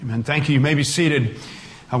And thank you. You may be seated.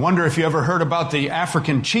 I wonder if you ever heard about the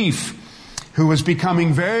African chief who was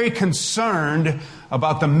becoming very concerned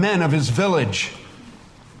about the men of his village.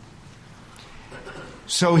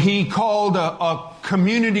 So he called a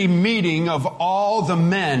community meeting of all the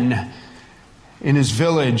men in his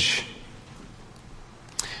village.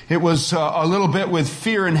 It was a little bit with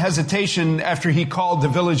fear and hesitation after he called the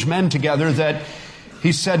village men together that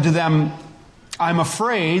he said to them, "I'm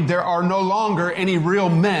afraid there are no longer any real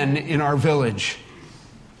men in our village."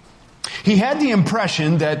 He had the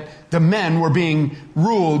impression that the men were being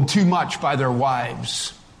ruled too much by their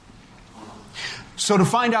wives. So to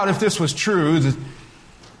find out if this was true,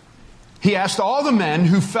 he asked all the men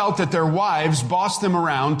who felt that their wives bossed them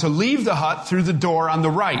around to leave the hut through the door on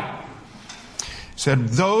the right. He said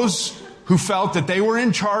those who felt that they were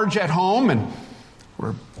in charge at home and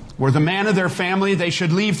were the man of their family, they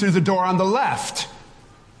should leave through the door on the left.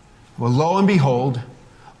 Well, lo and behold,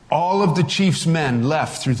 all of the chief's men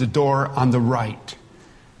left through the door on the right,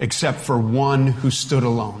 except for one who stood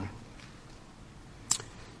alone.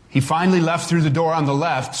 He finally left through the door on the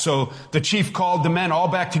left, so the chief called the men all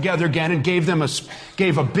back together again and gave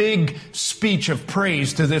a big speech of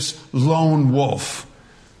praise to this lone wolf,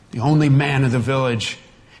 the only man of the village.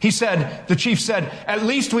 The chief said, "At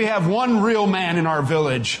least we have one real man in our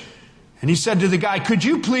village." And he said to the guy, "Could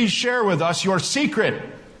you please share with us your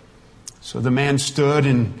secret?" So the man stood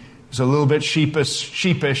and was a little bit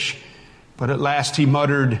sheepish, but at last he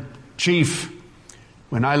muttered, "Chief,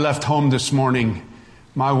 when I left home this morning,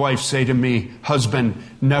 my wife said to me, 'Husband,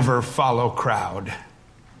 never follow crowd.'"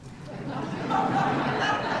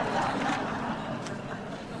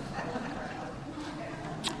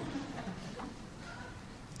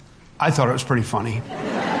 I thought it was pretty funny.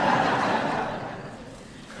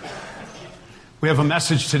 We have a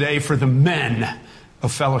message today for the men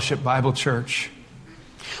of Fellowship Bible Church.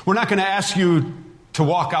 We're not going to ask you to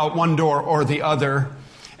walk out one door or the other.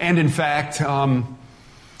 And in fact,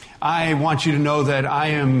 I want you to know that I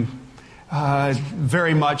am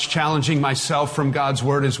very much challenging myself from God's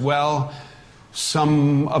Word as well.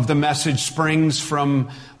 Some of the message springs from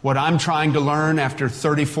what I'm trying to learn after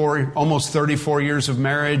almost 34 years of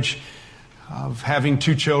marriage, of having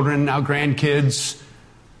 2 children, now grandkids.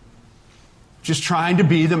 Just trying to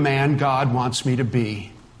be the man God wants me to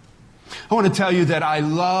be. I want to tell you that I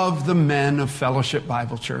love the men of Fellowship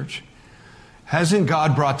Bible Church. Hasn't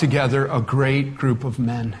God brought together a great group of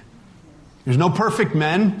men? There's no perfect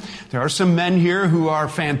men. There are some men here who are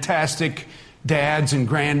fantastic dads and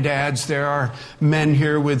granddads. There are men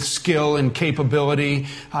here with skill and capability.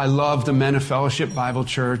 I love the men of Fellowship Bible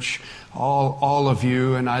Church, all of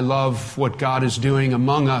you, and I love what God is doing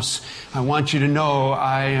among us. I want you to know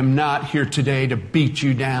I am not here today to beat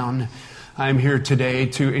you down. I'm here today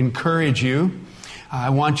to encourage you. I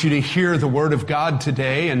want you to hear the Word of God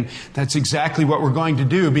today, and that's exactly what we're going to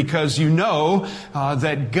do, because you know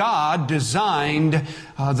that God designed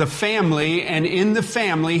the family, and in the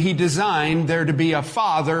family He designed there to be a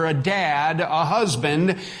father, a dad, a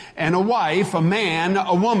husband, and a wife, a man,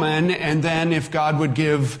 a woman, and then, if God would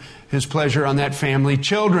give His pleasure on that family,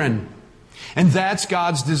 children. And that's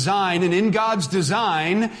God's design, and in God's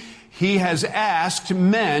design, He has asked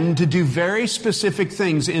men to do very specific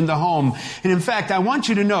things in the home. And in fact, I want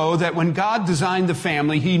you to know that when God designed the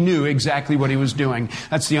family, He knew exactly what He was doing.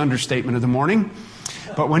 That's the understatement of the morning.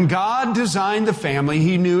 But when God designed the family,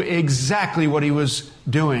 He knew exactly what He was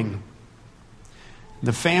doing.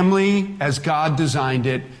 The family, as God designed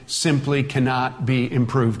it, simply cannot be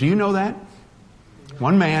improved. Do you know that?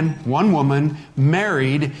 One man, one woman,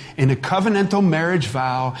 married in a covenantal marriage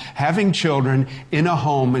vow, having children in a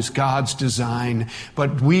home is God's design.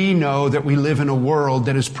 But we know that we live in a world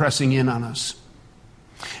that is pressing in on us.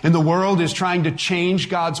 And the world is trying to change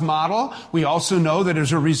God's model. We also know that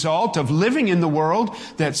as a result of living in the world,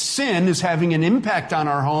 that sin is having an impact on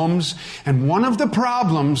our homes. And one of the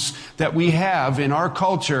problems that we have in our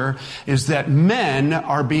culture is that men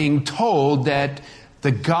are being told that the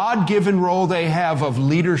God-given role they have of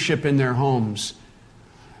leadership in their homes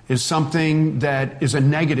is something that is a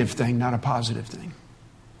negative thing, not a positive thing.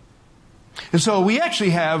 And so we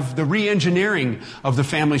actually have the re-engineering of the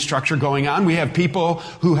family structure going on. We have people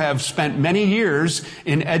who have spent many years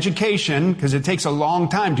in education, because it takes a long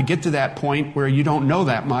time to get to that point where you don't know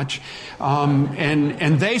that much.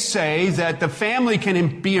 And they say that the family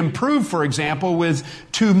can be improved, for example, with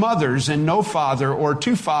 2 mothers and no father, or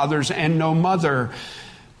 2 fathers and no mother,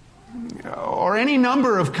 or any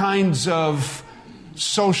number of kinds of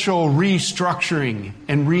social restructuring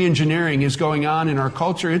and re-engineering is going on in our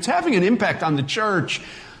culture. It's having an impact on the church.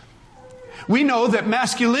 We know that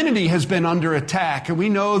masculinity has been under attack, and we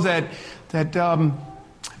know that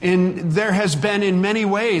there has been in many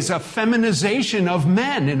ways a feminization of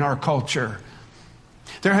men in our culture.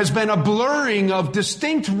 There has been a blurring of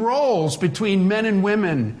distinct roles between men and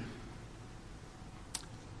women.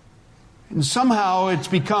 And somehow it's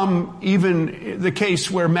become even the case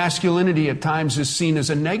where masculinity at times is seen as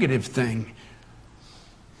a negative thing.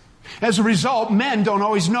 As a result, men don't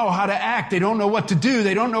always know how to act. They don't know what to do.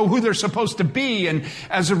 They don't know who they're supposed to be. And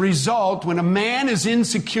as a result, when a man is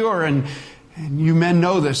insecure, and you men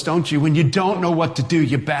know this, don't you? When you don't know what to do,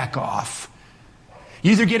 you back off.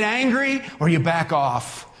 You either get angry or you back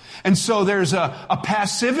off. And so there's a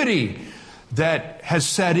passivity that has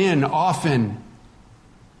set in often.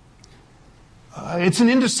 It's an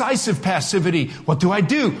indecisive passivity. What do I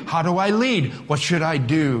do? How do I lead? What should I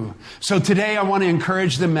do? So today I want to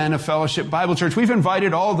encourage the men of Fellowship Bible Church. We've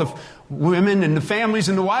invited all the women and the families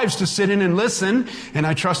and the wives to sit in and listen, and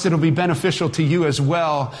I trust it'll be beneficial to you as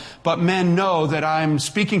well. But men, know that I'm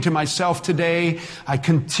speaking to myself today. I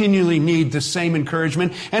continually need the same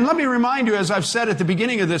encouragement. And let me remind you, as I've said at the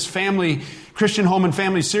beginning of this Christian Home and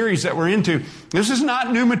Family series that we're into, this is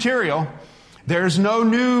not new material. There's no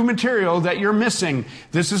new material that you're missing.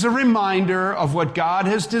 This is a reminder of what God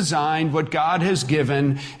has designed, what God has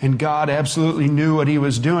given, and God absolutely knew what He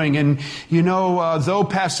was doing. And though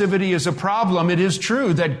passivity is a problem, it is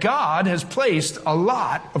true that God has placed a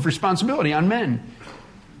lot of responsibility on men.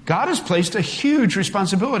 God has placed a huge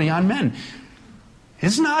responsibility on men.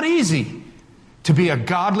 It's not easy to be a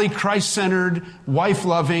godly, Christ-centered,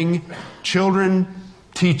 wife-loving,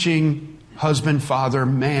 children-teaching husband, father,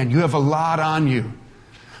 man. You have a lot on you.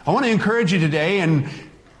 I want to encourage you today, and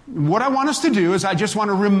what I want us to do is I just want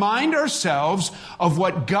to remind ourselves of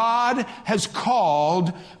what God has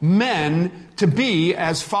called men to be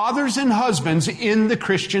as fathers and husbands in the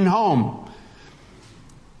Christian home.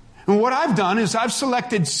 And what I've done is I've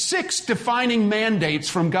selected 6 defining mandates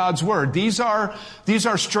from God's Word. These are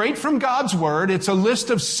straight from God's Word. It's a list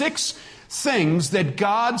of 6 things that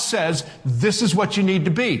God says, this is what you need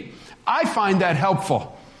to be. I find that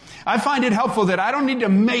helpful. I find it helpful that I don't need to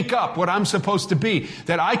make up what I'm supposed to be.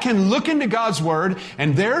 That I can look into God's Word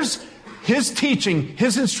and there's His teaching,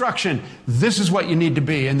 His instruction. This is what you need to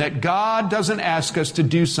be. And that God doesn't ask us to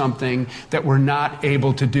do something that we're not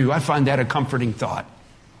able to do. I find that a comforting thought.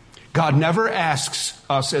 God never asks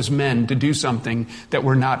us as men to do something that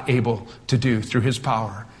we're not able to do through His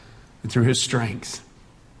power and through His strength.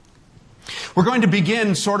 We're going to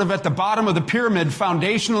begin sort of at the bottom of the pyramid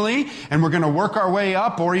foundationally, and we're going to work our way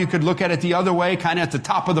up, or you could look at it the other way, kind of at the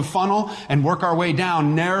top of the funnel, and work our way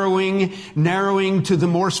down, narrowing to the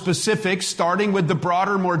more specifics, starting with the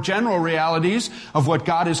broader, more general realities of what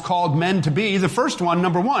God has called men to be. The first one,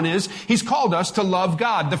 number 1, is He's called us to love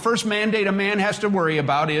God. The first mandate a man has to worry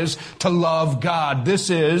about is to love God.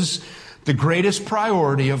 This is the greatest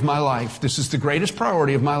priority of my life. This is the greatest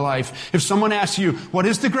priority of my life. If someone asks you, what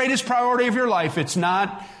is the greatest priority of your life? It's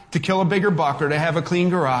not to kill a bigger buck or to have a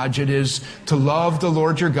clean garage. It is to love the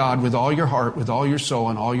Lord your God with all your heart, with all your soul,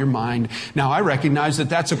 and all your mind. Now, I recognize that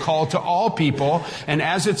that's a call to all people. And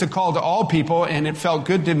as it's a call to all people, and it felt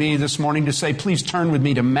good to me this morning to say, please turn with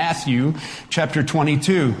me to Matthew chapter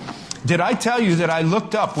 22. Did I tell you that I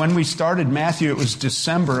looked up when we started Matthew? It was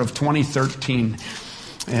December of 2013.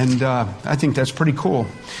 And I think that's pretty cool.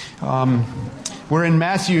 We're in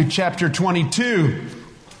Matthew chapter 22.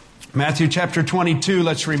 Matthew chapter 22,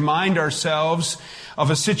 let's remind ourselves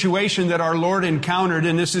of a situation that our Lord encountered.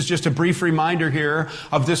 And this is just a brief reminder here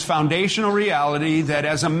of this foundational reality that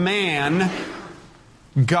as a man,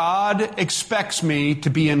 God expects me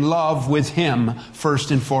to be in love with Him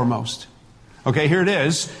first and foremost. Okay, here it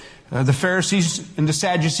is. The Pharisees and the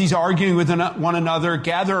Sadducees arguing with one another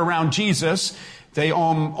gather around Jesus. The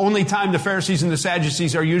only time the Pharisees and the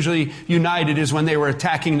Sadducees are usually united is when they were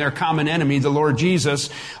attacking their common enemy, the Lord Jesus.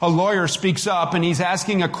 A lawyer speaks up and he's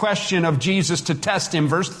asking a question of Jesus to test Him.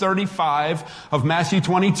 Verse 35 of Matthew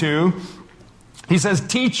 22. He says,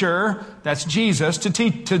 Teacher, that's Jesus, to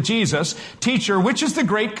Jesus, Teacher, which is the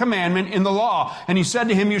great commandment in the law? And He said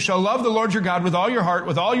to him, You shall love the Lord your God with all your heart,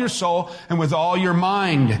 with all your soul, and with all your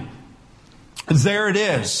mind. There it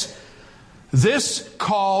is. This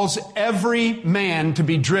calls every man to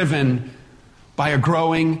be driven by a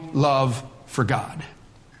growing love for God.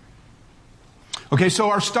 Okay, so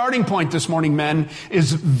our starting point this morning, men,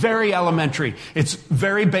 is very elementary. It's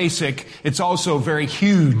very basic. It's also very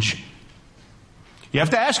huge. You have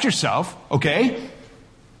to ask yourself, okay,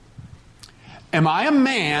 am I a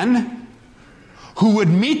man who would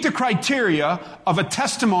meet the criteria of a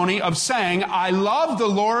testimony of saying, I love the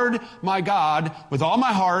Lord my God with all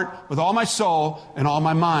my heart, with all my soul, and all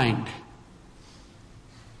my mind.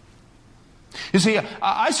 You see,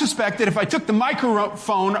 I suspect that if I took the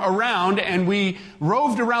microphone around and we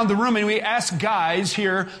roved around the room and we asked guys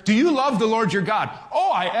here, do you love the Lord your God?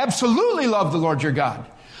 Oh, I absolutely love the Lord your God.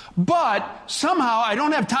 But somehow I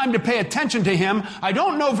don't have time to pay attention to him. I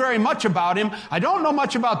don't know very much about him. I don't know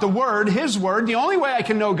much about the Word, his Word. The only way I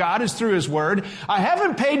can know God is through his Word. I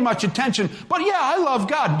haven't paid much attention. But yeah, I love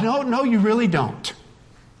God. No, you really don't.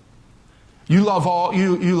 You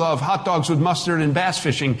love hot dogs with mustard and bass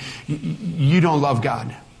fishing. You don't love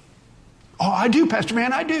God. Oh, I do, Pastor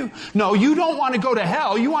Man, I do. No, you don't want to go to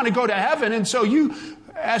hell. You want to go to heaven. And so you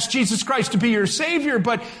ask Jesus Christ to be your Savior.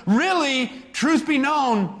 But really, truth be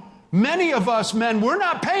known, many of us men, we're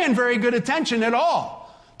not paying very good attention at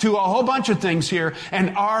all to a whole bunch of things here.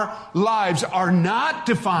 And our lives are not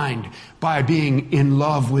defined by being in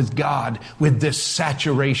love with God with this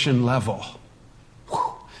saturation level.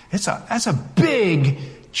 That's a big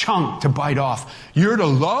chunk to bite off. You're to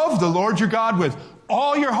love the Lord your God with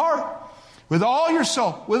all your heart, with all your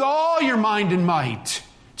soul, with all your mind and might.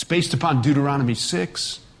 It's based upon Deuteronomy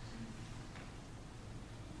 6.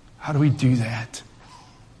 How do we do that?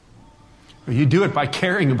 Well, you do it by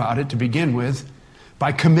caring about it to begin with,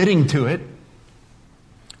 by committing to it,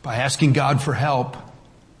 by asking God for help.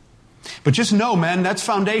 But just know, men, that's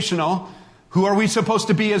foundational. Who are we supposed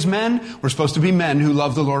to be as men? We're supposed to be men who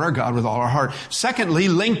love the Lord our God with all our heart. Secondly,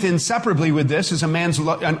 linked inseparably with this is a man's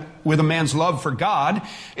love for God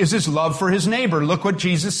is his love for his neighbor. Look what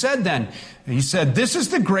Jesus said then. He said, this is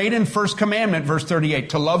the great and first commandment, verse 38,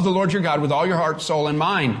 to love the Lord your God with all your heart, soul, and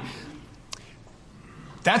mind.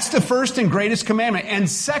 That's the first and greatest commandment. And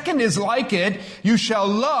second is like it, you shall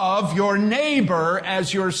love your neighbor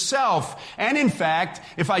as yourself. And in fact,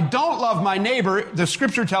 if I don't love my neighbor, the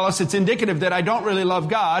scripture tells us it's indicative that I don't really love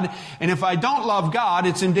God. And if I don't love God,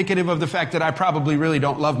 it's indicative of the fact that I probably really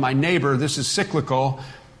don't love my neighbor. This is cyclical.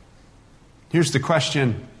 Here's the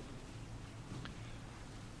question.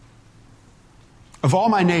 Of all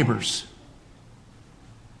my neighbors,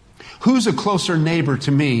 who's a closer neighbor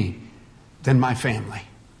to me than my family?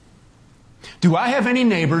 Do I have any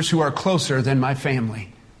neighbors who are closer than my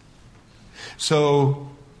family? So,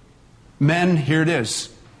 men, here it is.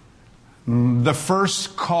 The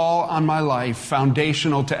first call on my life,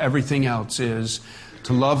 foundational to everything else, is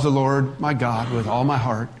to love the Lord my God with all my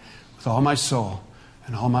heart, with all my soul,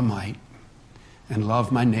 and all my might, and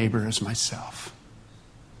love my neighbor as myself.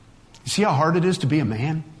 You see how hard it is to be a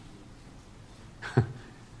man?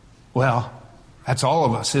 Well, that's all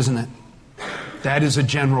of us, isn't it? That is a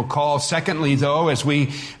general call. Secondly, though, as we're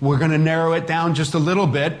going to narrow it down just a little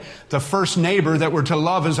bit, the first neighbor that we're to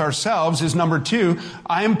love as ourselves is number 2.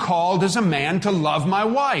 I am called as a man to love my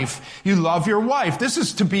wife. You love your wife. This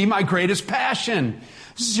is to be my greatest passion.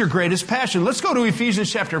 This is your greatest passion. Let's go to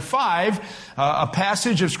Ephesians chapter 5, a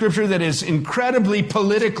passage of Scripture that is incredibly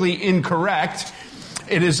politically incorrect.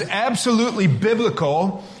 It is absolutely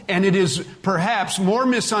biblical, and it is perhaps more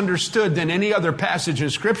misunderstood than any other passage in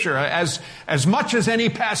Scripture. As much as any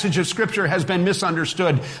passage of Scripture has been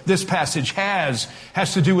misunderstood, this passage has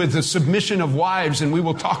to do with the submission of wives, and we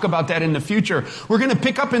will talk about that in the future. We're going to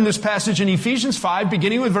pick up in this passage in Ephesians 5,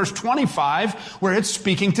 beginning with verse 25, where it's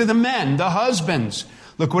speaking to the men, the husbands.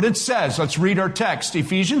 Look what it says. Let's read our text.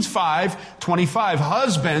 Ephesians 5, 25.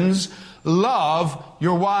 Husbands, love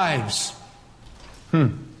your wives.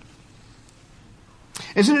 Isn't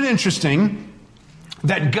it interesting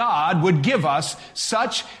that God would give us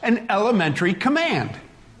such an elementary command?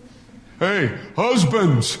 Hey,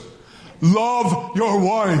 husbands, love your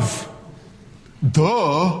wife.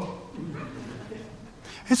 Duh.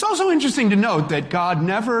 It's also interesting to note that God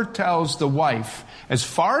never tells the wife, as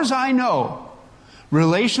far as I know,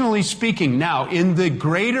 relationally speaking, now in the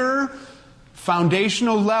greater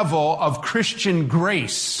foundational level of Christian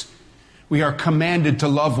grace, we are commanded to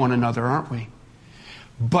love one another, aren't we?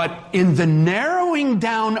 But in the narrowing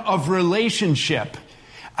down of relationship,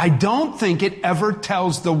 I don't think it ever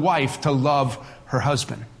tells the wife to love her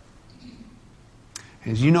husband.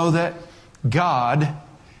 As you know that God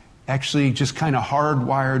actually just kind of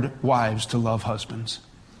hardwired wives to love husbands.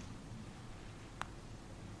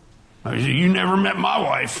 You never met my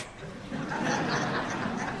wife.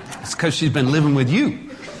 It's because she's been living with you.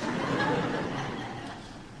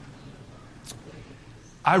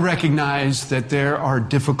 I recognize that there are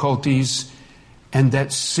difficulties and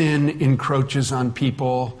that sin encroaches on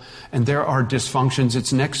people and there are dysfunctions.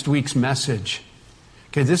 It's next week's message.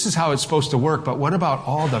 Okay, this is how it's supposed to work, but what about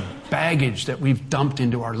all the baggage that we've dumped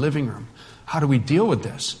into our living room? How do we deal with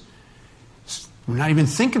this? We're not even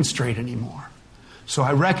thinking straight anymore. So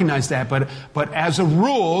I recognize that, but as a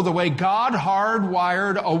rule, the way God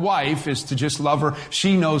hardwired a wife is to just love her.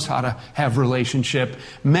 She knows how to have relationship.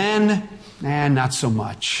 Men, not so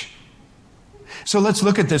much. So let's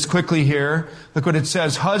look at this quickly here. Look what it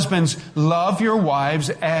says. Husbands, love your wives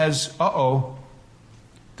as,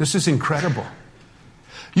 this is incredible.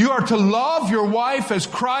 You are to love your wife as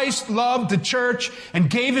Christ loved the church and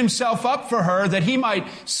gave himself up for her, that he might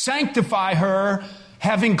sanctify her,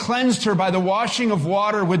 having cleansed her by the washing of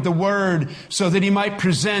water with the word, so that he might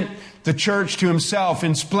present the church to himself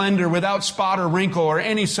in splendor, without spot or wrinkle or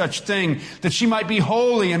any such thing, that she might be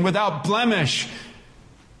holy and without blemish.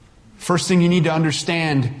 First thing you need to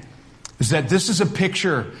understand is that this is a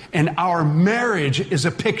picture, and our marriage is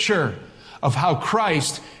a picture of how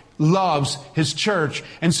Christ loves his church.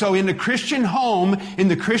 And so in the Christian home, in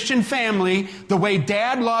the Christian family, the way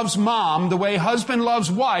dad loves mom, the way husband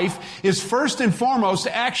loves wife, is first and foremost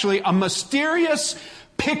actually a mysterious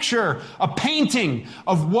picture, a painting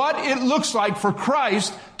of what it looks like for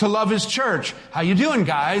Christ to love his church. How you doing,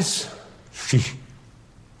 guys?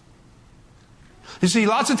 You see,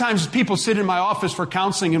 lots of times people sit in my office for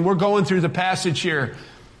counseling and we're going through the passage here.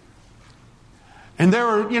 And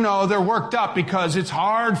they're worked up because it's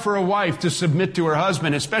hard for a wife to submit to her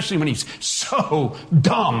husband, especially when he's so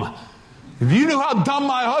dumb. If you knew how dumb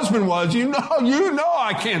my husband was, you know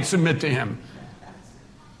I can't submit to him.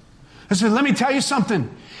 I said, let me tell you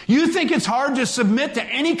something. You think it's hard to submit to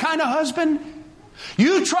any kind of husband?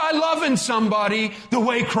 You try loving somebody the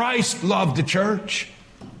way Christ loved the church.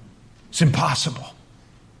 It's impossible.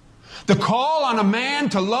 The call on a man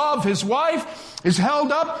to love his wife is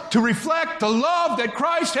held up to reflect the love that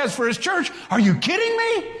Christ has for his church. Are you kidding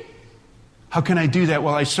me? How can I do that?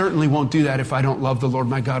 Well, I certainly won't do that if I don't love the Lord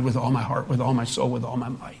my God with all my heart, with all my soul, with all my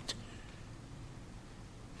might.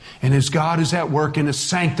 And as God is at work in a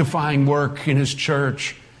sanctifying work in his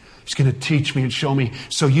church, he's going to teach me and show me.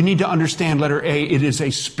 So you need to understand, letter A, it is a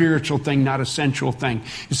spiritual thing, not a sensual thing.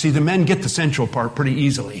 You see, the men get the sensual part pretty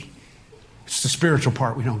easily. It's the spiritual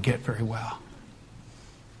part we don't get very well.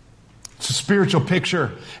 It's a spiritual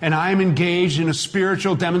picture, and I am engaged in a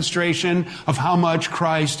spiritual demonstration of how much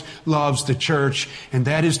Christ loves the church, and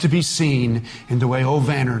that is to be seen in the way old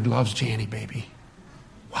Vannard loves Janny, baby.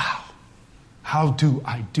 Wow. How do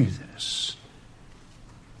I do this?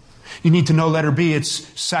 You need to know, letter B, it's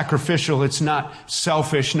sacrificial. It's not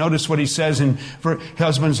selfish. Notice what he says for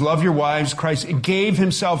husbands, love your wives. Christ gave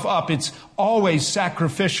himself up. It's always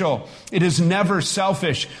sacrificial. It is never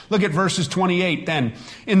selfish. Look at verses 28 then.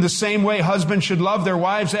 In the same way, husbands should love their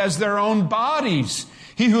wives as their own bodies.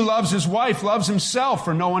 He who loves his wife loves himself,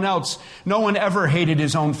 for no one else. No one ever hated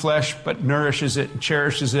his own flesh, but nourishes it and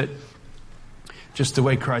cherishes it just the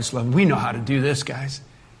way Christ loved. We know how to do this, guys.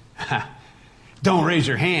 Don't raise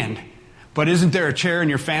your hand. But isn't there a chair in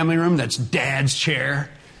your family room that's Dad's chair?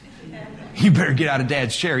 You better get out of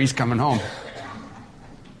Dad's chair. He's coming home.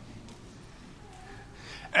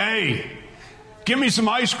 Hey, give me some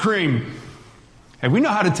ice cream. Hey, we know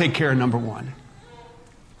how to take care of number one.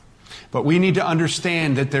 But we need to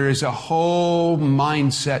understand that there is a whole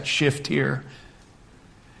mindset shift here.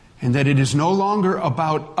 And that it is no longer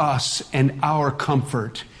about us and our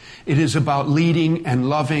comfort. It is about leading and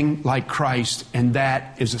loving like Christ, and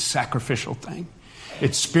that is a sacrificial thing.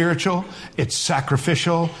 It's spiritual, it's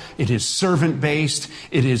sacrificial, it is servant-based,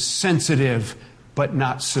 it is sensitive, but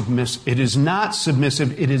not submissive. It is not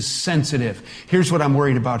submissive, it is sensitive. Here's what I'm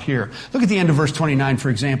worried about here. Look at the end of verse 29,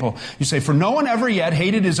 for example. You say, for no one ever yet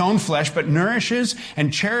hated his own flesh, but nourishes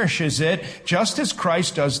and cherishes it, just as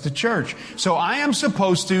Christ does the church. So I am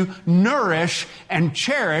supposed to nourish and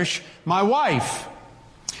cherish my wife.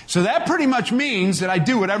 So that pretty much means that I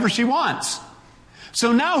do whatever she wants.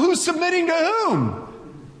 So now who's submitting to whom?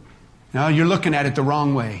 No, you're looking at it the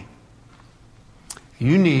wrong way.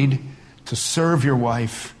 You need to serve your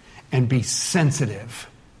wife and be sensitive.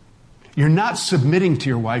 You're not submitting to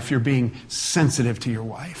your wife, you're being sensitive to your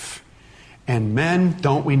wife. And men,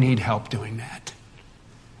 don't we need help doing that?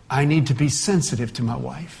 I need to be sensitive to my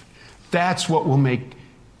wife. That's what will make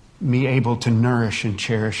me able to nourish and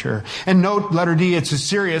cherish her. And note, letter D, it's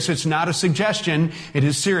serious. It's not a suggestion. It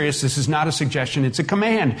is serious. This is not a suggestion. It's a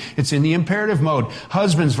command. It's in the imperative mode.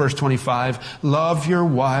 Husbands, verse 25, love your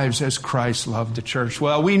wives as Christ loved the church.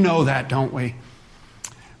 Well, we know that, don't we?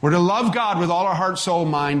 We're to love God with all our heart, soul,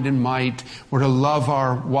 mind, and might. We're to love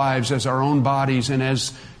our wives as our own bodies and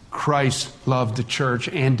as Christ loved the church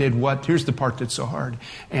and did what? Here's the part that's so hard.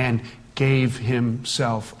 And gave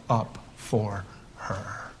himself up for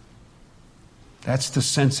her. That's the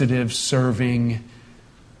sensitive, serving,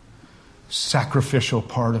 sacrificial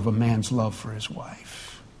part of a man's love for his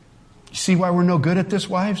wife. You see why we're no good at this,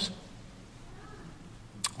 wives?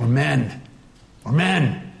 We're men. We're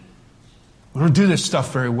men. We don't do this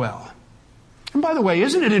stuff very well. And by the way,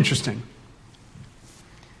 isn't it interesting?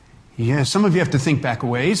 Yeah, some of you have to think back a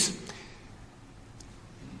ways.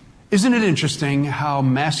 Isn't it interesting how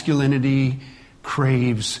masculinity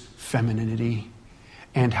craves femininity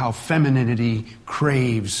and how femininity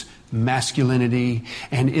craves masculinity?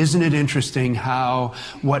 And isn't it interesting how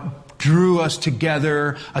what drew us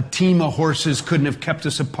together, a team of horses couldn't have kept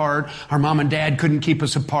us apart. Our mom and dad couldn't keep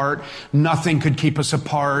us apart. Nothing could keep us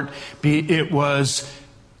apart. It was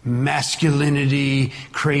masculinity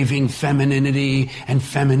craving femininity and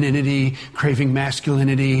femininity craving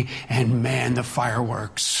masculinity, and man, the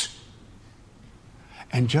fireworks.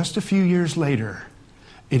 And just a few years later,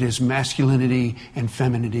 it is masculinity and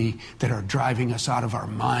femininity that are driving us out of our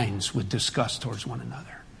minds with disgust towards one another.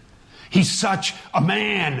 He's such a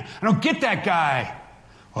man. I don't get that guy.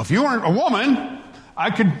 Well, if you weren't a woman,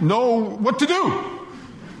 I could know what to do.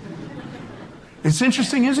 It's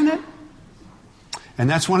interesting, isn't it? And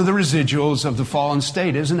that's one of the residuals of the fallen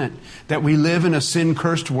state, isn't it? That we live in a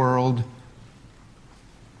sin-cursed world.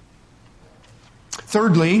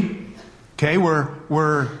 Thirdly, okay,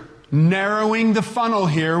 we're narrowing the funnel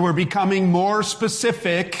here. We're becoming more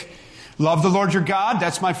specific. Love the Lord your God.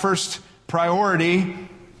 That's my first priority.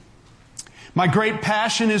 My great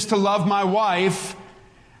passion is to love my wife.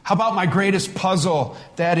 How about my greatest puzzle?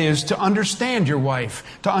 That is to understand your wife.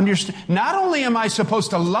 To understand. Not only am I supposed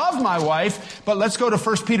to love my wife, but let's go to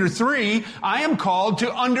 1 Peter 3. I am called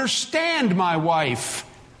to understand my wife.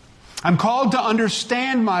 I'm called to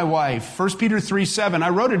understand my wife. 1 Peter 3:7. I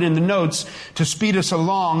wrote it in the notes to speed us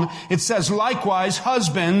along. It says, likewise,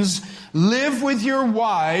 husbands, live with your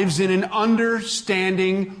wives in an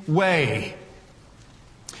understanding way.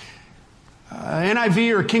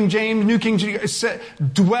 NIV or King James, New King James,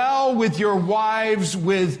 dwell with your wives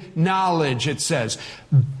with knowledge, it says.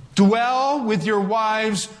 Dwell with your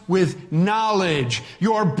wives with knowledge.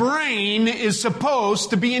 Your brain is supposed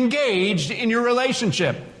to be engaged in your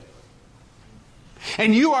relationship.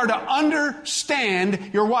 And you are to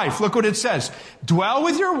understand your wife. Look what it says. Dwell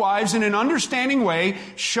with your wives in an understanding way,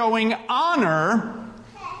 showing honor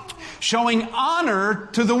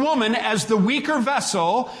to the woman as the weaker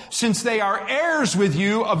vessel, since they are heirs with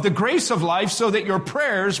you of the grace of life, so that your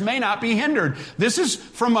prayers may not be hindered. This is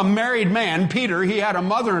from a married man, Peter. He had a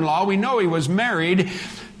mother-in-law. We know he was married.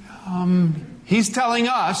 He's telling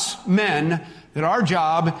us, men, that our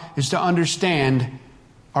job is to understand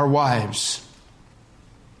our wives.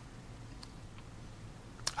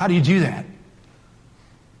 How do you do that?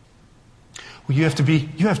 Well, you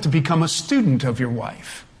have to become a student of your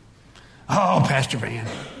wife. Oh, Pastor Van,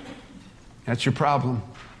 that's your problem.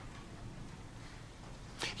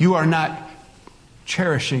 You are not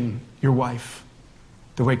cherishing your wife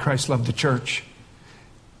the way Christ loved the church.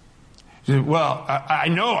 Well, I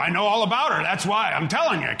know all about her. That's why I'm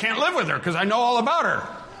telling you. I can't live with her because I know all about her.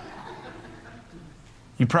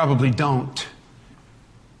 You probably don't.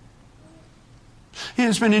 Yeah,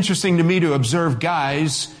 it's been interesting to me to observe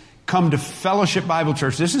guys come to Fellowship Bible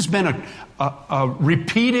Church. This has been a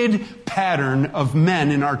repeated pattern of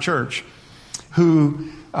men in our church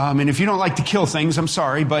who, and if you don't like to kill things, I'm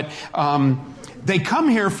sorry, but they come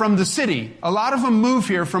here from the city. A lot of them move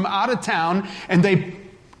here from out of town, and they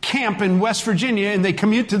camp in West Virginia, and they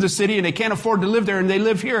commute to the city, and they can't afford to live there, and they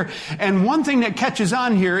live here. And one thing that catches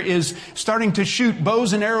on here is starting to shoot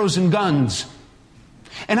bows and arrows and guns.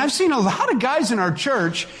 And I've seen a lot of guys in our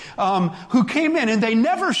church who came in and they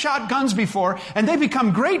never shot guns before, and they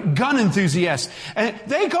become great gun enthusiasts. And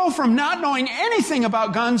they go from not knowing anything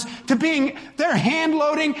about guns to they're hand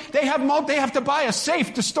loading. They have to buy a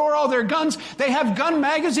safe to store all their guns. They have gun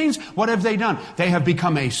magazines. What have they done? They have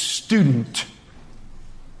become a student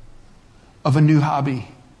of a new hobby.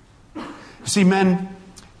 See, men,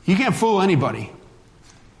 you can't fool anybody.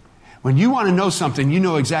 When you want to know something, you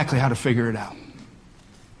know exactly how to figure it out.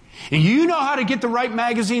 And you know how to get the right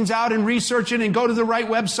magazines out and research it and go to the right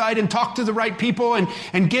website and talk to the right people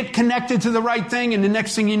and get connected to the right thing. And the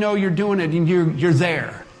next thing you know, you're doing it and you're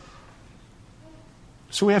there.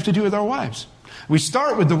 So we have to do with our wives. We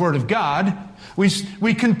start with the Word of God.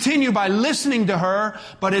 We continue by listening to her,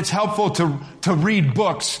 but it's helpful to read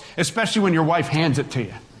books, especially when your wife hands it to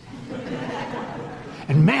you.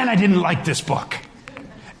 And man, I didn't like this book.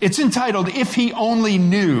 It's entitled, If He Only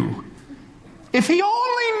Knew. If he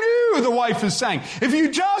only knew, the wife is saying. If you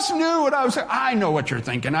just knew what I was saying. I know what you're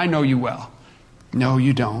thinking. I know you well. No,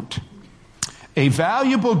 you don't. A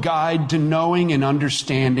valuable guide to knowing and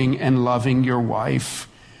understanding and loving your wife.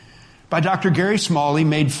 by Dr. Gary Smalley,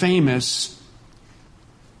 made famous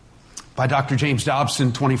by Dr. James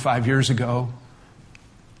Dobson 25 years ago.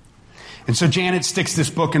 And so Janet sticks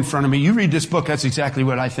this book in front of me. You read this book, that's exactly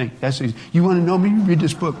what I think. You want to know me? You read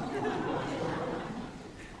this book.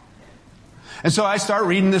 And so I start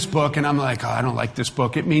reading this book, and I'm like, oh, I don't like this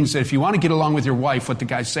book. It means that if you want to get along with your wife, what the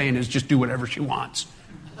guy's saying is just do whatever she wants.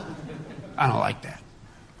 I don't like that.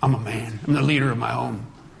 I'm a man. I'm the leader of my home.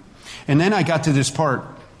 And then I got to this part.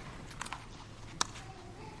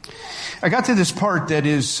 That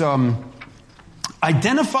is,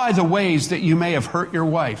 identify the ways that you may have hurt your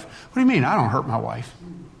wife. What do you mean? I don't hurt my wife.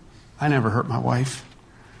 I never hurt my wife.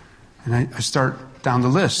 And I start down the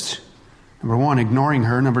list. Number 1, ignoring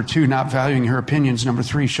her. Number 2, not valuing her opinions. Number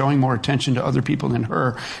 3, showing more attention to other people than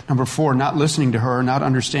her. Number 4, not listening to her, not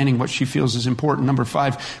understanding what she feels is important. Number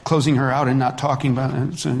 5, closing her out and not talking about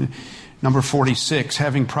it. Number 46,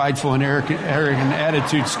 having prideful and arrogant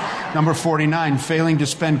attitudes. Number 49, failing to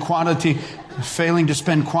spend quantity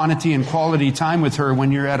and quality time with her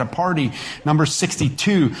when you're at a party. Number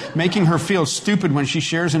 62, making her feel stupid when she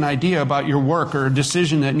shares an idea about your work or a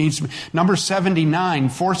decision that needs. Number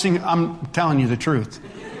 79, I'm telling you the truth.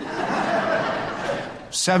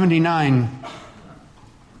 79,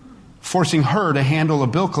 forcing her to handle a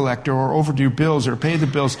bill collector or overdue bills or pay the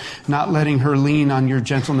bills, not letting her lean on your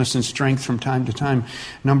gentleness and strength from time to time.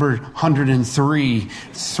 Number 103,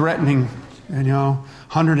 threatening,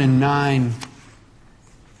 109,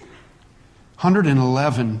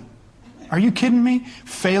 111. Are you kidding me?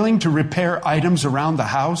 Failing to repair items around the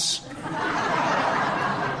house.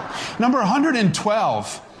 Number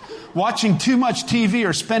 112, watching too much TV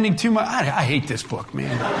or spending too much. I hate this book,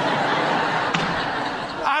 man.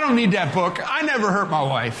 I don't need that book. I never hurt my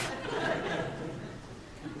wife.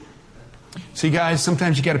 See, guys,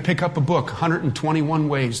 sometimes you got to pick up a book, 121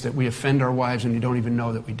 ways that we offend our wives and you don't even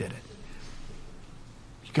know that we did it.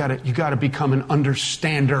 You got to become an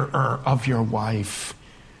understander of your wife.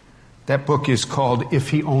 That book is called If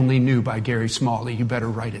He Only Knew by Gary Smalley. You better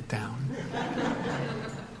write it down.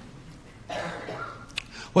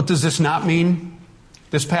 What does this not mean?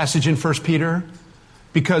 This passage in 1 Peter?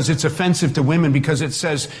 Because it's offensive to women, because it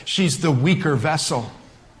says she's the weaker vessel.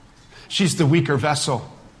 She's the weaker vessel.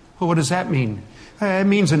 Well, what does that mean? It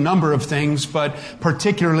means a number of things, but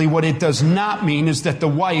particularly what it does not mean is that the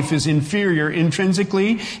wife is inferior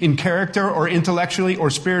intrinsically, in character, or intellectually,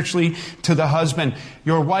 or spiritually to the husband.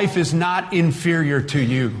 Your wife is not inferior to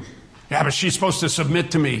you. Yeah, but she's supposed to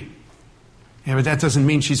submit to me. Yeah, but that doesn't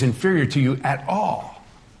mean she's inferior to you at all.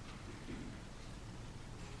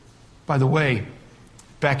 By the way,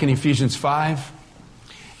 back in Ephesians 5,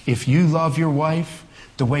 if you love your wife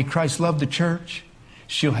the way Christ loved the church,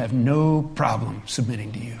 she'll have no problem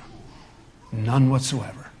submitting to you. None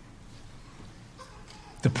whatsoever.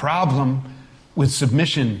 The problem with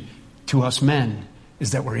submission to us men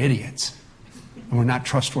is that we're idiots. And we're not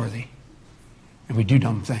trustworthy. And we do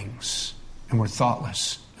dumb things. And we're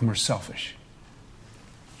thoughtless. And we're selfish.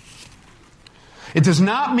 It does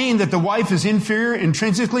not mean that the wife is inferior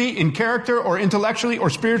intrinsically, in character, or intellectually, or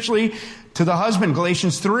spiritually to the husband.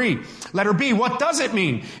 Galatians 3. Letter B, what does it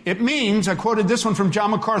mean? It means, I quoted this one from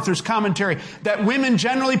John MacArthur's commentary, that women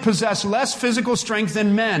generally possess less physical strength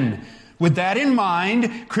than men. With that in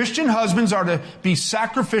mind, Christian husbands are to be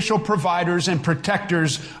sacrificial providers and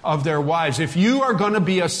protectors of their wives. If you are going to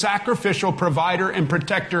be a sacrificial provider and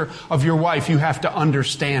protector of your wife, you have to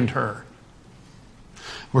understand her.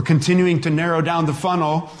 We're continuing to narrow down the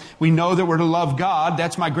funnel. We know that we're to love God.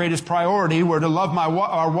 That's my greatest priority. We're to love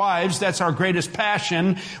our wives. That's our greatest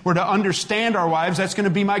passion. We're to understand our wives. That's going to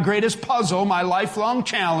be my greatest puzzle, my lifelong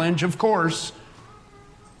challenge, of course.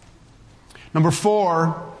 Number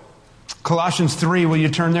 4, Colossians 3. Will you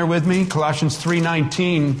turn there with me? Colossians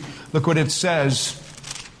 3:19. Look what it says.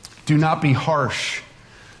 Do not be harsh.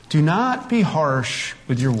 Do not be harsh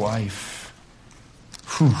with your wife.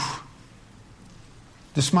 Whew.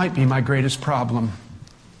 This might be my greatest problem.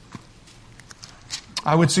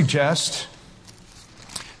 I would suggest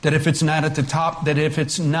that if it's not at the top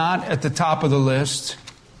of the list,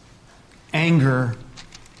 anger.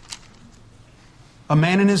 A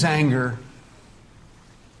man in his anger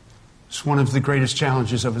is one of the greatest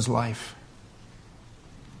challenges of his life.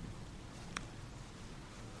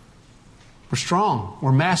 We're strong.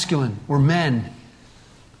 We're masculine. We're men.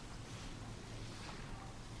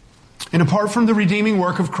 And apart from the redeeming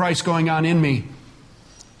work of Christ going on in me,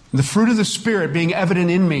 the fruit of the Spirit being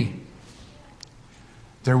evident in me,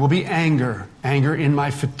 There will be anger. Anger in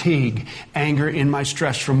my fatigue. Anger in my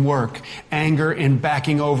stress from work. Anger in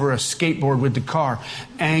backing over a skateboard with the car.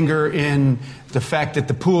 Anger in the fact that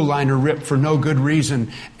the pool liner ripped for no good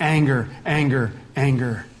reason. Anger, anger,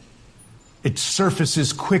 anger. It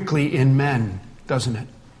surfaces quickly in men, doesn't it?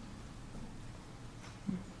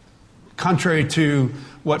 Contrary to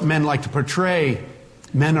what men like to portray,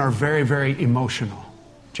 men are very, very emotional,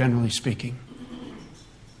 generally speaking.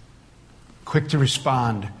 Quick to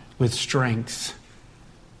respond with strength.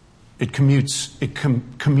 It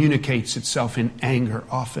communicates itself in anger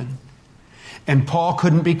often. And Paul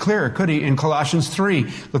couldn't be clearer, could he? In Colossians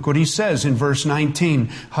 3, look what he says in verse 19.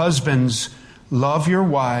 Husbands, love your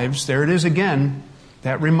wives. There it is again.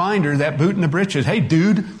 That reminder, that boot in the britches. Hey,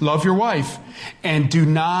 dude, love your wife. And do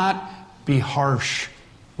not be harsh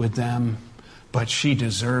with them, but she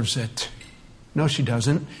deserves it. No, she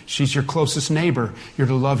doesn't. She's your closest neighbor. You're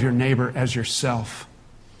to love your neighbor as yourself.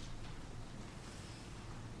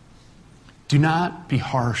 Do not be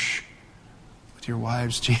harsh with your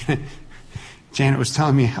wives. Janet was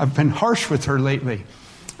telling me, I've been harsh with her lately.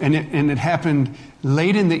 And it happened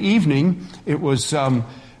late in the evening. It was it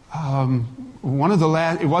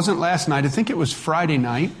wasn't last night. I think it was Friday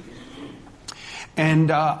night.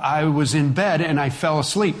 And I was in bed and I fell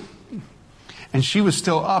asleep. And she was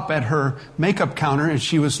still up at her makeup counter and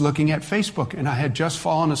she was looking at Facebook. And I had just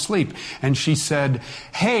fallen asleep. And she said,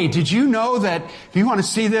 hey, did you know that, do you want to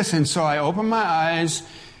see this? And so I opened my eyes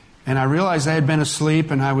and I realized I had been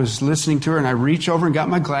asleep and I was listening to her and I reached over and got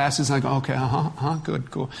my glasses and I go, okay,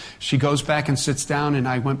 good, cool. She goes back and sits down and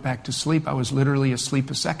I went back to sleep. I was literally asleep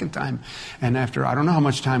a second time. And after, I don't know how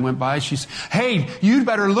much time went by, she's, hey, you'd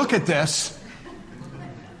better look at this.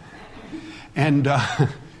 And,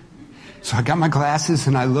 so I got my glasses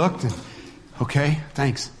and I looked and, okay,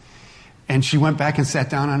 thanks. And she went back and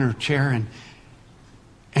sat down on her chair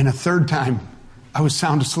and a third time I was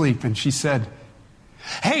sound asleep and she said,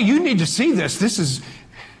 hey, you need to see this. This is,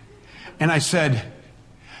 and I said,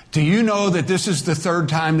 do you know that this is the third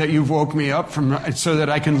time that you've woke me up so that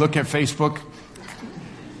I can look at Facebook?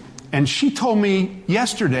 And she told me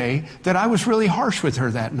yesterday that I was really harsh with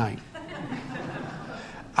her that night.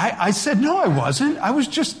 I said, no, I wasn't. I was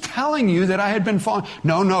just telling you that I had been falling.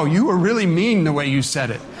 No, you were really mean the way you said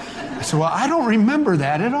it. I said, well, I don't remember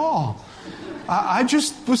that at all. I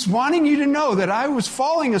just was wanting you to know that I was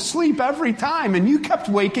falling asleep every time and you kept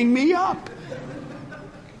waking me up.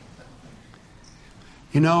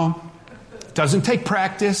 You know, it doesn't take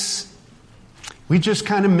practice. We just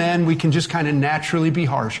kind of men, we can just kind of naturally be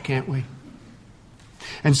harsh, can't we?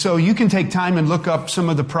 And so you can take time and look up some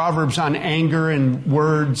of the Proverbs on anger and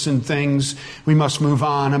words and things. We must move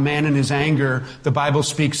on. A man in his anger, the Bible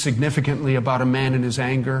speaks significantly about a man in his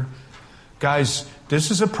anger. Guys,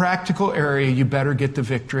 this is a practical area. You better get the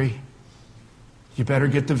victory. You better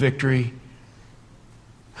get the victory.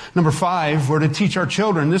 Number 5, we're to teach our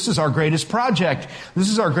children. This is our greatest project. This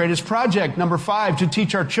is our greatest project. Number 5, to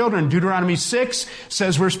teach our children. Deuteronomy 6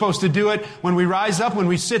 says we're supposed to do it when we rise up, when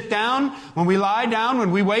we sit down, when we lie down,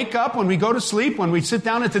 when we wake up, when we go to sleep, when we sit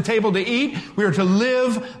down at the table to eat. We are to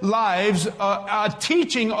live lives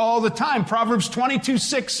teaching all the time. Proverbs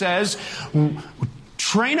 22:6 says,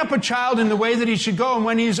 train up a child in the way that he should go, and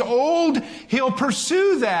when he's old, he'll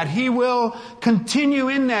pursue that. He will continue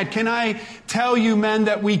in that. Can I tell you, men,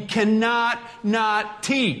 that we cannot not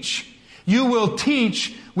teach? You will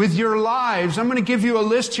teach with your lives. I'm going to give you a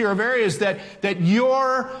list here of areas that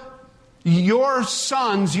your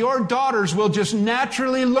sons, your daughters will just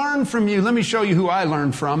naturally learn from you. Let me show you who I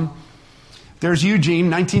learned from. There's Eugene,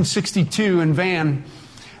 1962 in Van.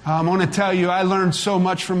 I want to tell you, I learned so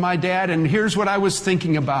much from my dad, and here's what I was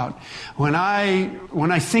thinking about. When I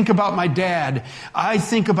think about my dad, I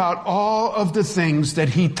think about all of the things that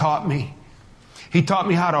he taught me. He taught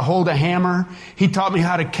me how to hold a hammer. He taught me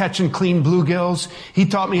how to catch and clean bluegills. He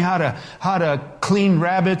taught me how to clean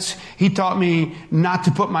rabbits. He taught me not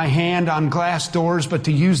to put my hand on glass doors, but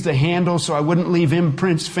to use the handle so I wouldn't leave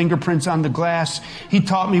fingerprints on the glass. He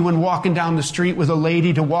taught me when walking down the street with a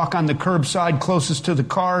lady to walk on the curbside closest to the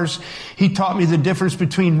cars. He taught me the difference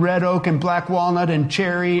between red oak and black walnut and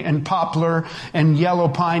cherry and poplar and yellow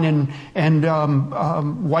pine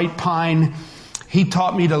and white pine. He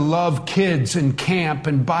taught me to love kids and camp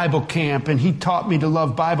and Bible camp, and he taught me to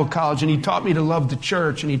love Bible college, and he taught me to love the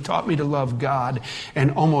church, and he taught me to love God.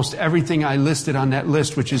 And almost everything I listed on that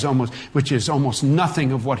list, which is almost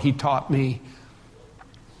nothing of what he taught me.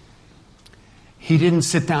 He didn't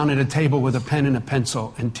sit down at a table with a pen and a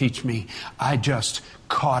pencil and teach me. I just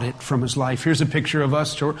caught it from his life. Here's a picture of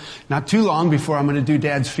us not too long before I'm going to do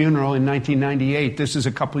Dad's funeral in 1998. This is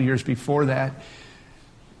a couple years before that.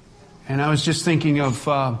 And I was just thinking of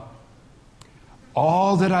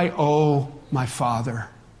all that I owe my father.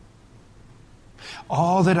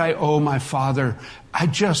 All that I owe my father. I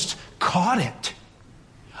just caught it.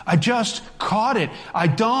 I just caught it. I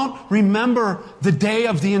don't remember the day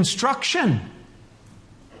of the instruction.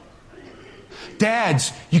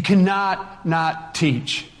 Dads, you cannot not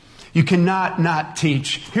teach. You cannot not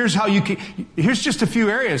teach. Here's how you can. Here's just a few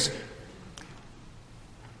areas.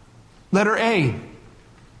 Letter A,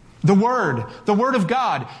 the Word of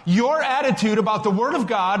God. Your attitude about the Word of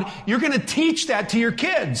God, you're going to teach that to your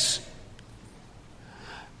kids.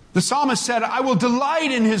 The psalmist said, I will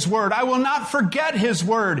delight in His Word. I will not forget His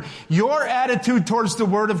Word. Your attitude towards the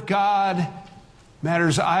Word of God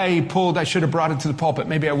matters. I should have brought it to the pulpit.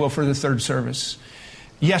 Maybe I will for the third service.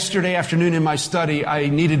 Yesterday afternoon in my study, I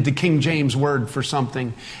needed the King James Word for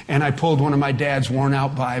something. And I pulled one of my dad's worn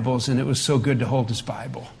out Bibles, and it was so good to hold his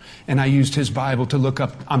Bible. And I used his Bible to look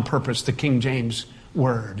up on purpose the King James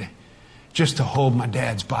Word, just to hold my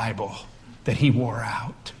dad's Bible that he wore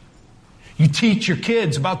out. You teach your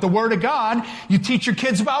kids about the Word of God. You teach your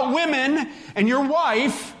kids about women and your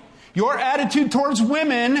wife. Your attitude towards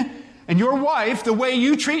women and your wife, the way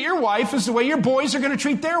you treat your wife is the way your boys are going to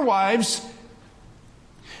treat their wives.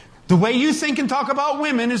 The way you think and talk about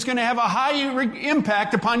women is going to have a high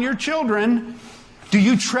impact upon your children. Do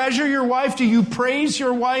you treasure your wife? Do you praise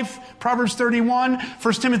your wife? Proverbs 31,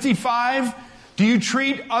 1 Timothy 5. Do you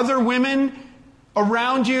treat other women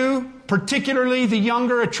around you, particularly the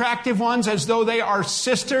younger, attractive ones, as though they are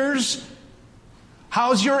sisters?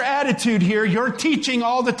 How's your attitude here? You're teaching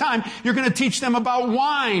all the time. You're going to teach them about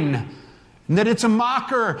wine, and that it's a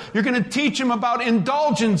mocker. You're going to teach them about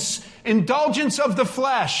indulgence of the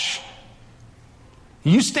flesh.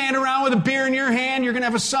 You stand around with a beer in your hand, you're going to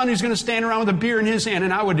have a son who's going to stand around with a beer in his hand,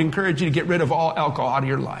 and I would encourage you to get rid of all alcohol out of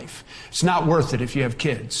your life. It's not worth it if you have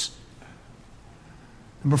kids.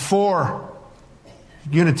 Number 4,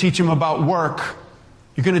 you're going to teach them about work.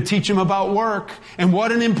 You're going to teach them about work. And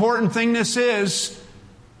what an important thing this is.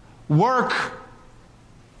 Work.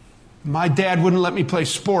 My dad wouldn't let me play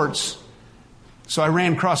sports, so I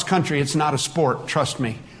ran cross country. It's not a sport, trust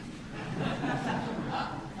me.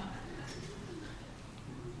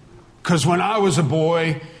 Because when I was a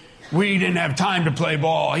boy, we didn't have time to play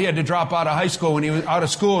ball. He had to drop out of school when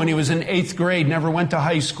he was in 8th grade, never went to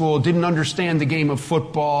high school, didn't understand the game of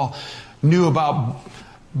football, knew about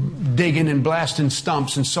digging and blasting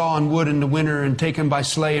stumps and sawing wood in the winter and taking by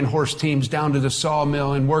sleigh and horse teams down to the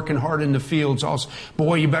sawmill and working hard in the fields. Also,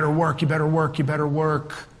 boy, you better work, you better work, you better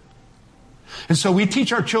work. And so we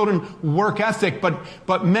teach our children work ethic,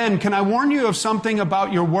 but men, can I warn you of something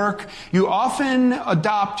about your work? You often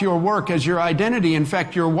adopt your work as your identity. In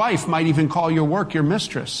fact, your wife might even call your work your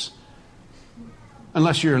mistress.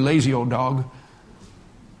 Unless you're a lazy old dog.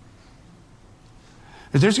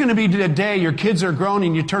 If there's going to be a day your kids are grown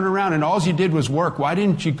and you turn around and all you did was work, why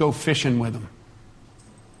didn't you go fishing with them?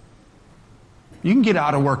 You can get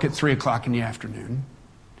out of work at 3 o'clock in the afternoon.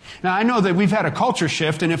 Now, I know that we've had a culture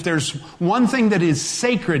shift, and if there's one thing that is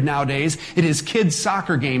sacred nowadays, it is kids'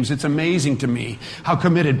 soccer games. It's amazing to me how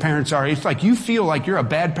committed parents are. It's like you feel like you're a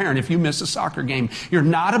bad parent if you miss a soccer game. You're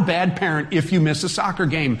not a bad parent if you miss a soccer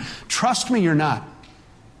game. Trust me, you're not.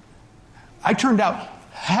 I turned out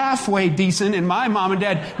halfway decent, and my mom and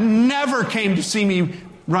dad never came to see me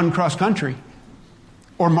run cross country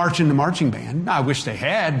or march in the marching band. I wish they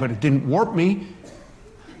had, but it didn't warp me.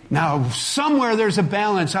 Now, somewhere there's a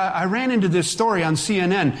balance. I ran into this story on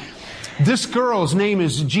CNN. This girl's name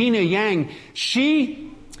is Gina Yang.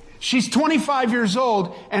 She's 25 years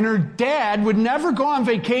old, and her dad would never go on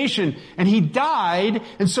vacation, and he died,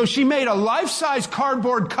 and so she made a life-size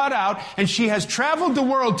cardboard cutout, and she has traveled the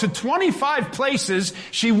world to 25 places.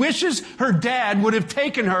 She wishes her dad would have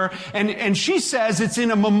taken her, and she says it's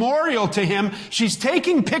in a memorial to him. She's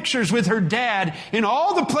taking pictures with her dad in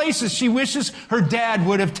all the places she wishes her dad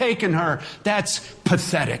would have taken her. That's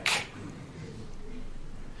pathetic.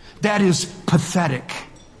 That is pathetic.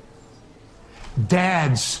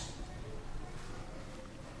 Dads,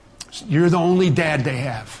 you're the only dad they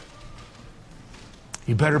have.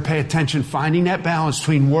 You better pay attention, finding that balance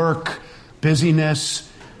between work, busyness,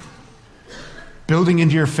 building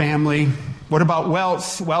into your family. What about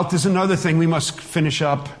wealth? Wealth is another thing we must finish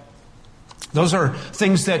up. Those are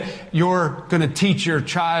things that you're going to teach your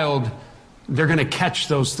child. They're going to catch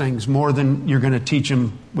those things more than you're going to teach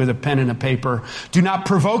them with a pen and a paper. Do not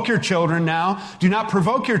provoke your children now. Do not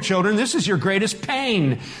provoke your children. This is your greatest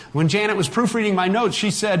pain. When Janet was proofreading my notes,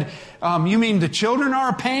 she said, you mean the children are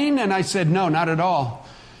a pain? And I said, no, not at all.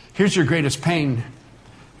 Here's your greatest pain.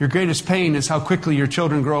 Your greatest pain is how quickly your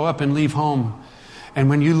children grow up and leave home. And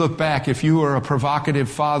when you look back, if you were a provocative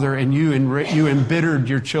father and you embittered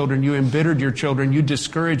your children, you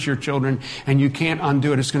discouraged your children, and you can't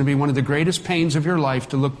undo it, it's going to be one of the greatest pains of your life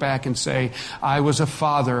to look back and say, I was a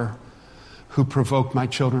father who provoked my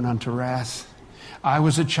children unto wrath. I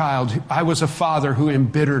was a father who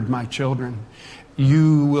embittered my children.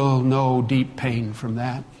 You will know deep pain from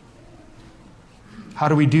that. How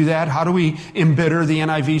do we do that? How do we embitter, the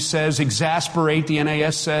NIV says, exasperate, the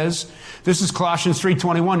NAS says? This is Colossians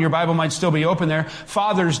 3:21. Your Bible might still be open there.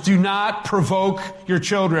 Fathers, do not provoke your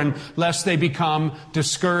children lest they become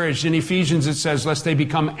discouraged. In Ephesians it says, lest they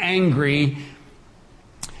become angry.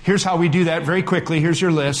 Here's how we do that very quickly. Here's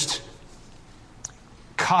your list.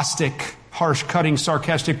 Caustic, harsh, cutting,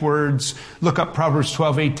 sarcastic words. Look up Proverbs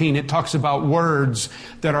 12:18. It talks about words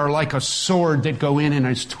that are like a sword that go in and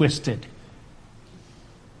is twisted.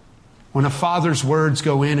 When a father's words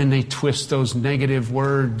go in and they twist those negative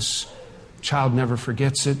words, child never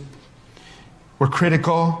forgets it. We're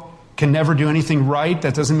critical, can never do anything right.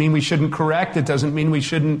 That doesn't mean we shouldn't correct. It doesn't mean we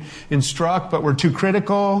shouldn't instruct, but we're too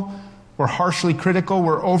critical. We're harshly critical.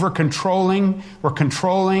 We're over-controlling. We're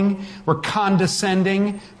controlling. We're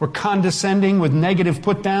condescending. We're condescending with negative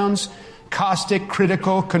put-downs. Caustic,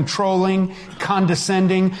 critical, controlling,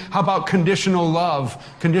 condescending. How about conditional love?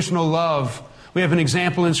 Conditional love. We have an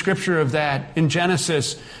example in Scripture of that in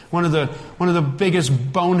Genesis. One of the biggest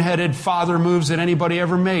boneheaded father moves that anybody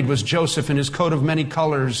ever made was Joseph and his coat of many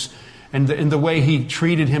colors and the way he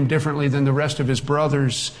treated him differently than the rest of his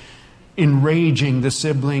brothers, enraging the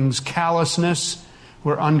siblings. Callousness,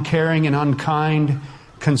 we're uncaring and unkind.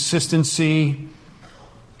 Consistency,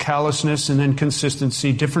 callousness, and then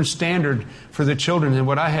consistency. Different standard for the children than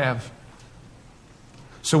what I have.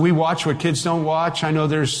 So we watch what kids don't watch. I know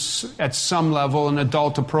there's, at some level, an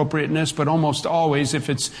adult appropriateness, but almost always,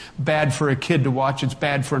 if it's bad for a kid to watch, it's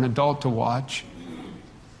bad for an adult to watch.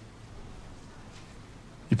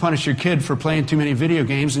 You punish your kid for playing too many video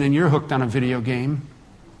games, and then you're hooked on a video game.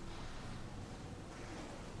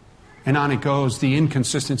 And on it goes, the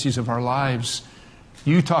inconsistencies of our lives.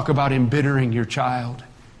 You talk about embittering your child.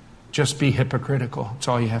 Just be hypocritical. That's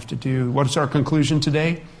all you have to do. What's our conclusion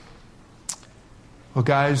today? Well,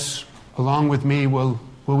 guys, along with me, will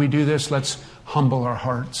we do this? Let's humble our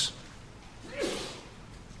hearts.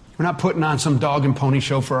 We're not putting on some dog and pony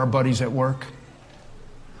show for our buddies at work.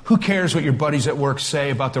 Who cares what your buddies at work say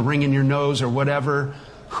about the ring in your nose or whatever?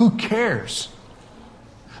 Who cares?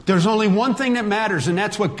 There's only one thing that matters, and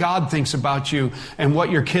that's what God thinks about you and what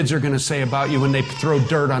your kids are going to say about you when they throw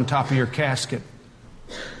dirt on top of your casket.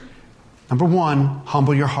 Number one,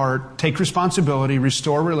 humble your heart, take responsibility,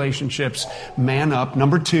 restore relationships, man up.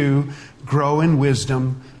 Number two, grow in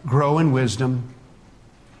wisdom, grow in wisdom.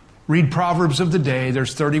 Read Proverbs of the day.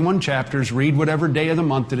 There's 31 chapters. Read whatever day of the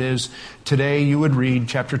month it is. Today you would read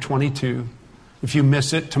chapter 22. If you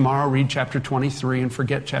miss it, tomorrow read chapter 23 and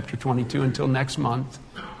forget chapter 22 until next month.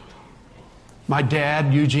 My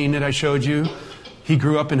dad, Eugene, that I showed you, he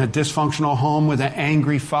grew up in a dysfunctional home with an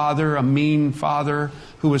angry father, a mean father,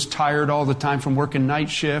 who was tired all the time from working night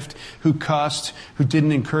shift, who cussed, who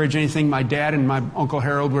didn't encourage anything. My dad and my Uncle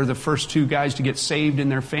Harold were the first two guys to get saved in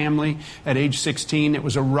their family at age 16. It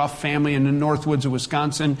was a rough family in the Northwoods of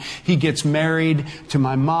Wisconsin. He gets married to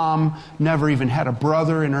my mom, never even had a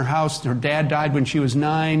brother in her house. Her dad died when she was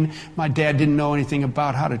 9. My dad didn't know anything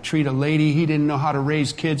about how to treat a lady. He didn't know how to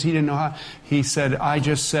raise kids. He didn't know how. He said,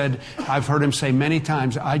 I've heard him say many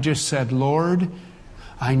times, I just said, Lord,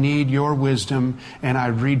 I need your wisdom, and I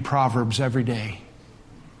read Proverbs every day.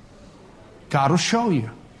 God will show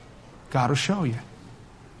you. God will show you.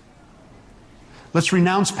 Let's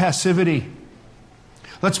renounce passivity.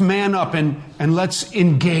 Let's man up and let's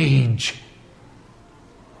engage.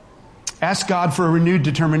 Ask God for a renewed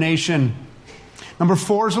determination. Number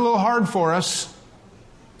 4 is a little hard for us,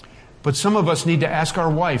 but some of us need to ask our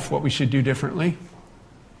wife what we should do differently.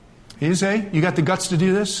 You say, you got the guts to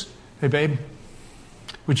do this? Hey, babe,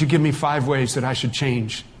 would you give me 5 ways that I should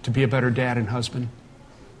change to be a better dad and husband?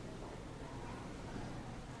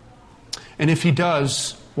 And if he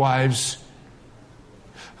does, wives,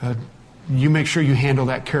 you make sure you handle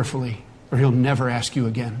that carefully, or he'll never ask you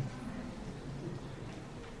again.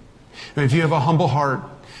 And if you have a humble heart,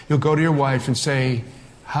 you'll go to your wife and say,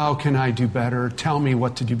 how can I do better? Tell me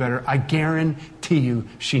what to do better. I guarantee you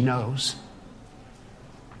she knows.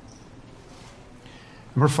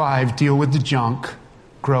 Number 5, deal with the junk.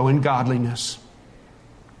 Grow in godliness.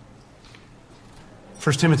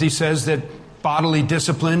 1 Timothy says that bodily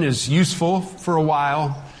discipline is useful for a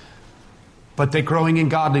while, but that growing in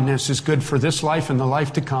godliness is good for this life and the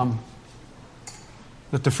life to come.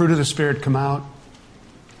 Let the fruit of the Spirit come out.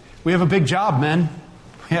 We have a big job, men.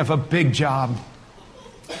 We have a big job.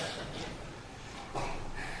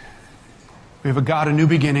 We have a God of new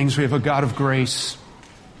beginnings. We have a God of grace.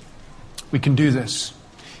 We can do this.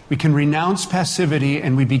 We can renounce passivity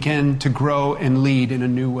and we begin to grow and lead in a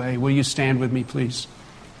new way. Will you stand with me, please?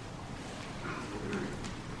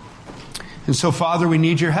 And so, Father, we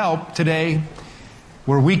need your help today.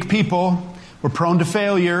 We're weak people. We're prone to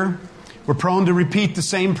failure. We're prone to repeat the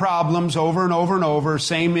same problems over and over and over,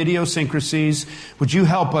 same idiosyncrasies. Would you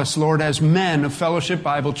help us, Lord, as men of Fellowship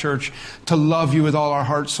Bible Church, to love you with all our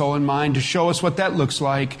heart, soul, and mind, to show us what that looks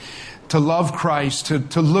like, to love Christ,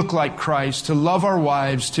 to look like Christ, to love our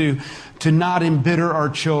wives, to not embitter our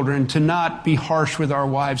children, to not be harsh with our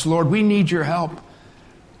wives. Lord, we need your help.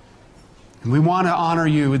 And we want to honor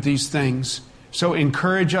you with these things. So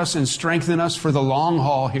encourage us and strengthen us for the long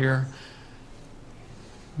haul here.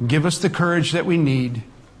 Give us the courage that we need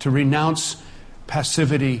to renounce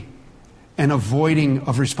passivity and avoiding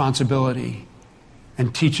of responsibility,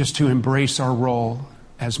 and teach us to embrace our role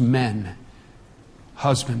as men,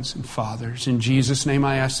 husbands and fathers. In Jesus' name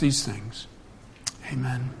I ask these things.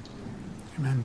 Amen. Amen.